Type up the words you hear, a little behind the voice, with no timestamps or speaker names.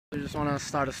I just want to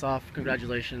start us off.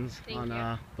 Congratulations on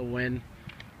the win.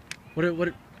 What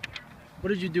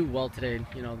did you do well today?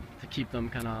 You know, to keep them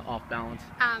kind of off balance.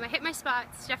 I hit my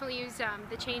spots. Definitely used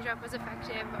the changeup was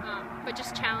effective, but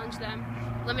just challenged them,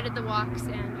 limited the walks,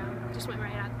 and just went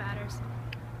right at the batters.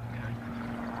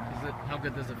 Okay. How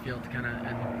good does it feel to kind of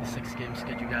end the 6-game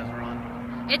skid you guys were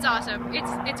on? It's awesome.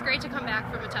 It's great to come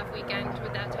back from a tough weekend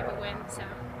with that type of win. So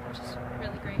it's just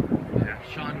really great. Yeah.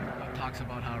 Sean talks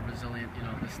about how resilient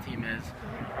this team is.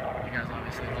 You guys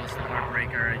obviously lost the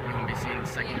heartbreaker at UMBC in the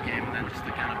second game, and then just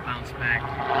to kind of bounce back,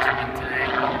 just win today.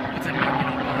 What's it mean,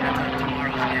 going into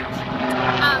tomorrow's games?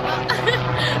 Well,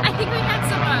 I think we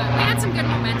had some good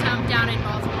momentum down in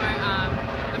Baltimore.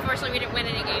 Unfortunately, we didn't win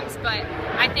any games, but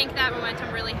I think that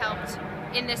momentum really helped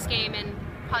in this game and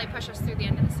probably push us through the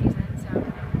end of the season.